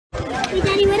Hey,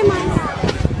 Daddy, what am I?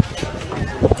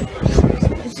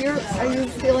 Are you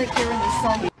feel like you're in the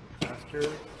sun? After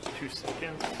 2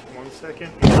 seconds, 1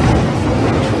 second.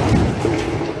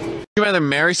 Would you rather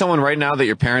marry someone right now that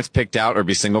your parents picked out or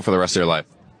be single for the rest of your life?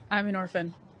 I'm an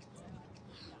orphan.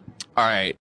 All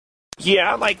right.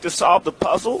 Yeah, I'd like to solve the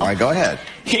puzzle. All right, go ahead.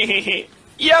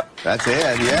 Yep. That's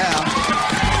it, yeah.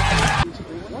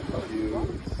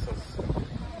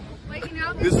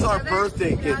 This is our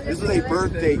birthday gift. This is a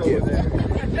birthday gift.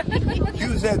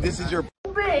 You said this is your...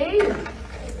 Babe,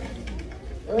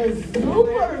 a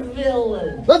super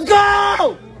villain. Let's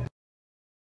go!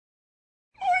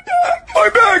 My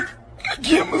back! I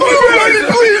can't move my back!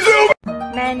 Please help!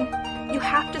 Men, you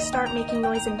have to start making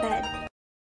noise in bed.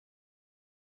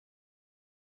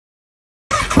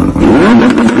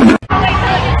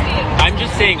 I'm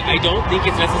just saying, I don't think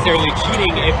it's necessarily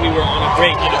cheating if we were on a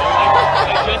break, you know?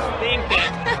 I just think that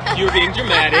you're being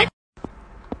dramatic.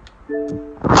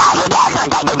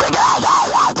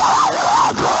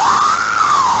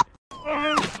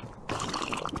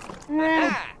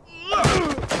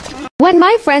 When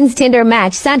my friend's Tinder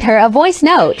match sent her a voice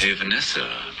note. Hey Vanessa,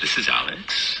 this is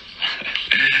Alex.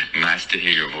 Nice to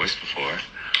hear your voice before.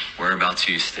 Whereabouts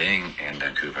are you staying in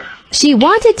Vancouver? She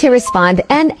wanted to respond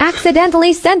and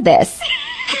accidentally sent this.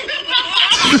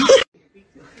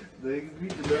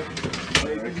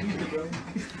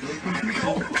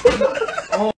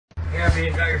 Here, B,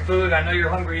 got your food. I know you're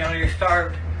hungry. I know you're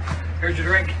starved. Here's your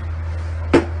drink.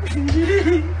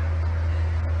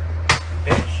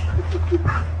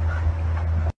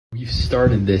 We've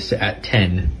started this at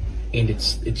 10, and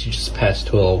it's just past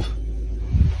 12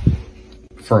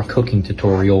 for a cooking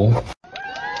tutorial.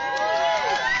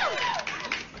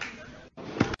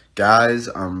 Guys,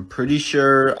 I'm pretty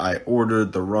sure I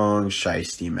ordered the wrong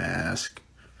shiesty mask.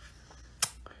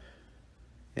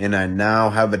 And I now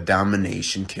have a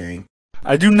domination king.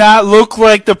 I do not look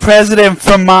like the president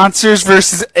from Monsters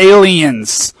vs.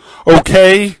 Aliens,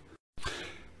 okay?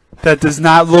 That does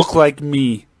not look like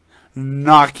me.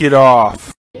 Knock it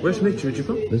off. Wesh mec, tu veux du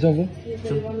pain? Vas-y, envoie.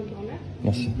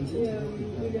 Merci.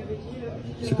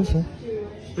 C'est quoi ça?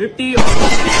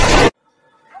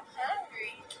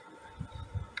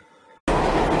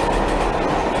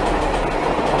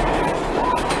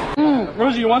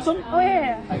 Rosie, you want some? Oh,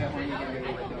 yeah.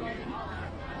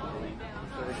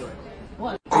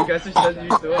 What? You guys just said you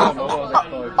used to it. I don't know. I was like,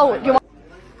 fuck. Oh, you want?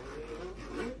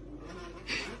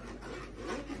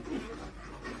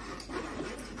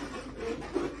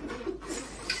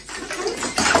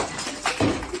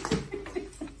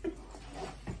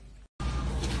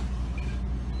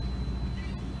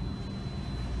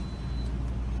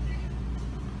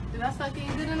 Did I suck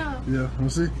in good enough? Yeah, we'll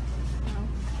see.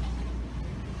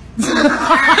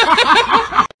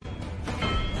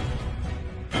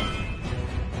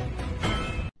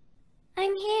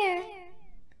 I'm here.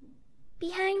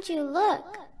 Behind you,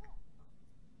 look.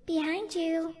 Behind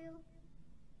you.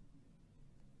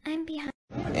 I'm behind.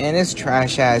 And this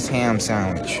trash ass ham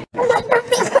sandwich. It's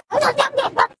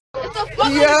a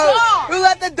fucking Yo, dog! who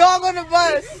let the dog on the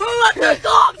bus? Who let the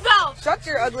dogs out? Shut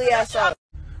your ugly ass up.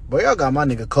 Bro, y'all got my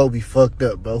nigga Kobe fucked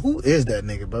up, bro. Who is that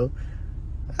nigga, bro?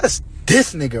 That's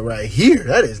this nigga right here.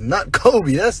 That is not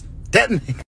Kobe. That's that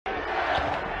nigga.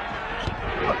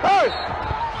 Hey!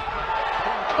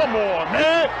 Come on,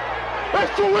 man!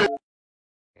 That's too easy! I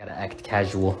gotta act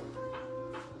casual.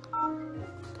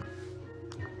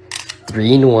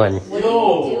 3 in 1. What are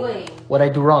you doing? What'd I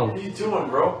do wrong? What are you doing,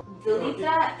 bro? Delete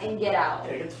that and get out.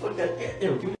 Yeah, get the fuck out.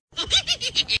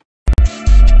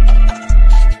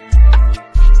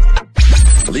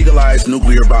 Legalize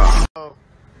nuclear bomb.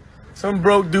 Some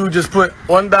broke dude just put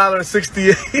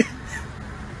 $1.68.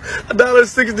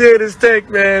 $1.68 in his tank,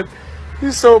 man.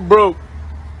 He's so broke.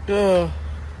 All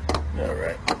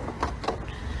right.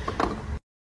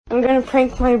 I'm gonna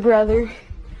prank my brother.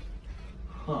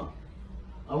 Huh.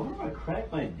 I wonder if I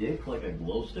crack my dick like a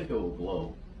glow stick, it will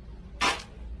glow.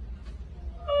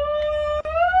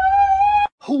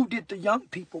 Who did the young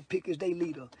people pick as their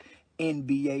leader?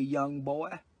 NBA young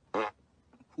boy.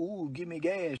 Ooh, give me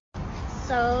gas.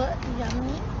 So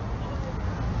yummy.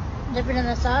 Dip it in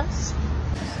the sauce.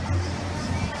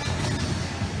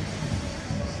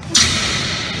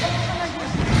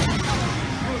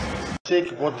 Sei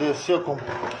que aconteceu,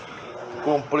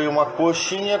 comprei uma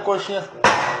coxinha.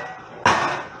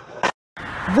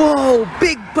 Whoa,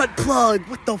 big butt plug.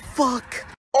 What the fuck?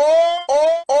 Oh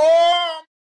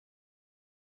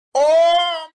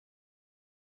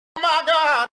my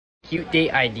god. Cute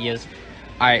date ideas.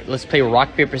 Alright, let's play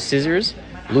rock, paper, scissors.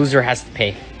 Loser has to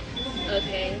pay.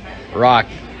 Okay. Rock,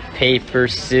 paper,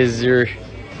 scissors.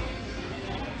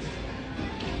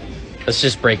 Let's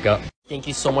just break up. Thank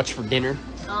you so much for dinner.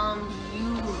 You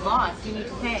lost. You need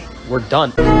to pay. We're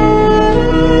done.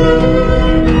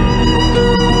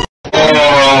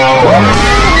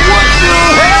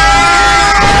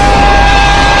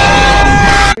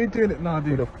 You ain't doing it now,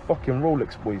 dude. The fucking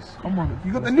Rolex, boys. Come on,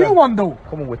 you got the new one though.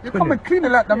 Come on, we're You're coming clean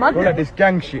like the man. Roll like this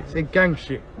gang shit. Say gang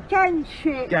shit. Gang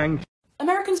shit. Gang shit.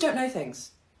 Americans don't know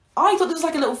things. I thought this was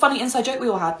like a little funny inside joke we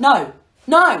all had. No.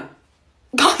 No.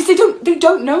 Guys, they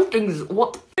don't know things.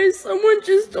 What? Someone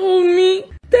just told me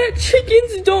that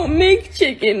chickens don't make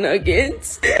chicken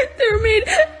nuggets. They're made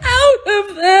out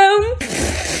of them.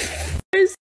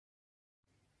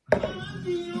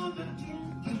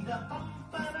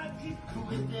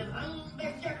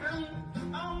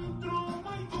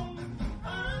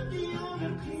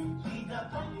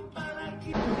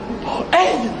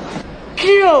 Hey!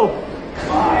 Kill!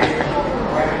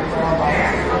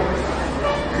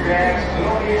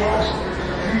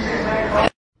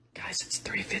 Guys, it's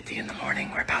 3:50 in the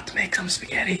morning. We're about to make some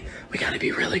spaghetti. We gotta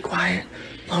be really quiet.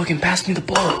 Logan, pass me the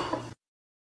bowl.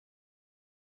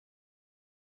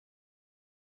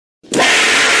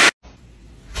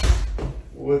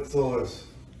 What's all this?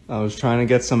 I was trying to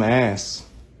get some ass.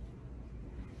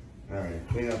 Alright,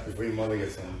 clean up before your mother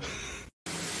gets home.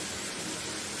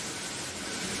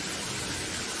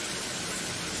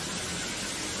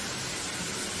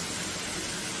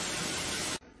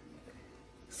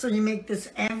 So you make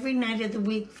this every night of the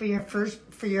week for your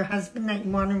husband that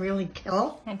you want to really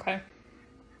kill? Okay.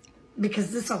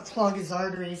 Because this will clog his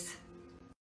arteries.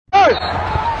 Hey!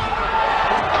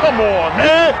 Come on,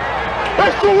 man!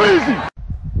 That's too easy!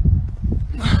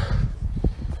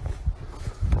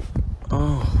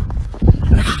 Oh.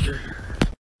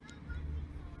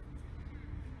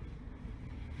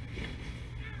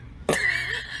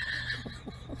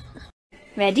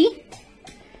 Ready?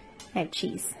 Red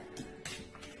cheese.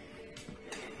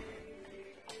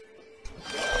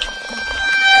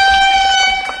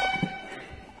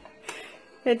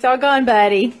 It's all gone,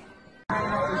 buddy.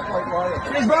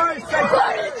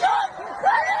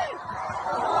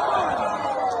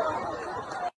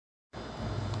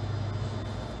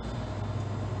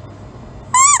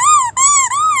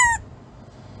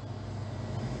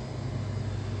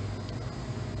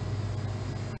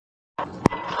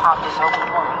 Pop this open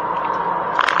for me.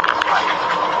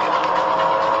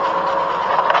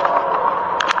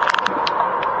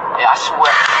 Yeah, I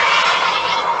swear.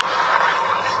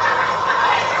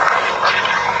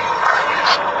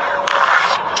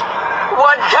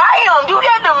 Well, damn, do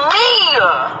that to me.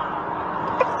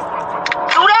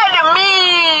 Do that to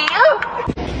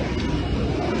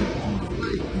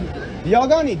me. Do y'all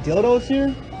got any dildos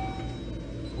here?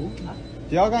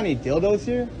 Do y'all got any dildos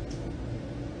here?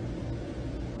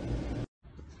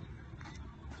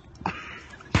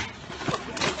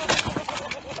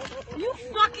 You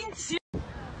fucking serious?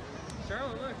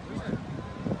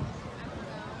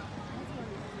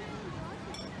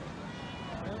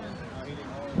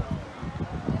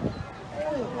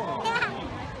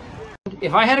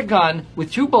 If I had a gun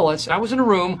with 2 bullets and I was in a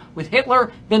room with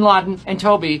Hitler, Bin Laden, and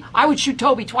Toby, I would shoot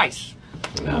Toby twice.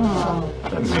 No,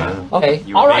 that's Okay,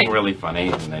 you were all right. being really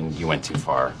funny, and then you went too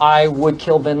far. I would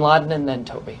kill Bin Laden and then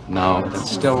Toby. No,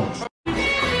 that's Still.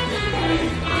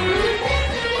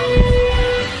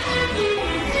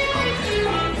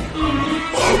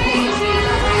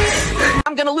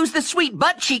 I'm gonna lose the sweet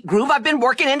butt cheek groove I've been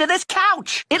working into this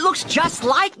couch. It looks just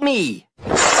like me.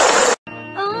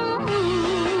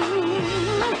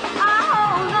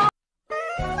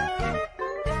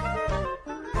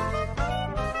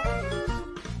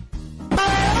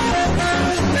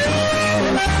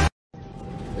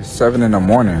 It's 7 in the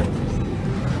morning.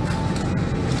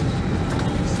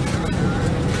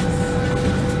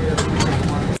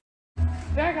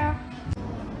 Virgo.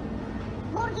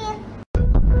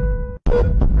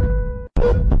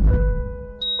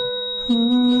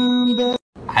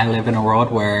 I live in a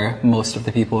world where most of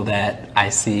the people that I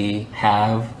see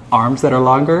have arms that are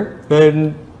longer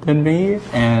than me,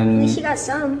 and At least you got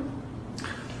some.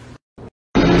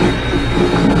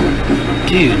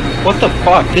 dude, what the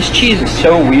fuck? This cheese is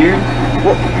so weird.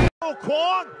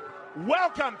 Kwong,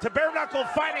 welcome to Bare Knuckle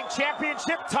Fighting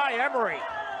Championship, Ty Emery.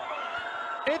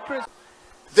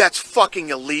 That's fucking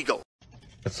illegal.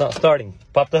 It's not starting.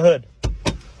 Pop the hood.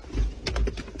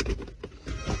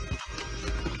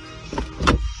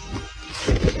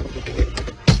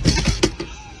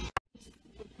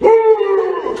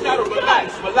 Shadow,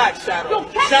 relax, Shadow.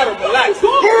 Shadow, relax.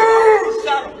 Shadow,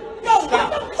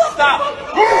 stop.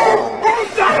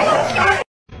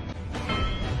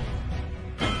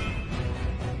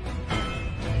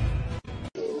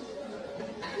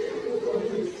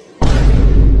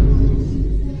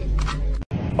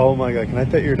 Oh my god, can I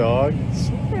pet your dog?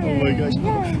 Oh my gosh.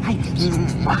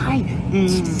 Hi.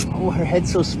 Oh, her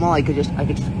head's so small. I could just.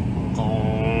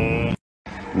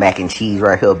 Mac and cheese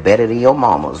right here better than your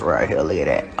mama's right here. Look at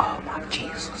that. Oh my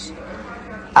Jesus.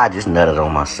 I just nutted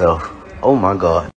on myself. Oh my God.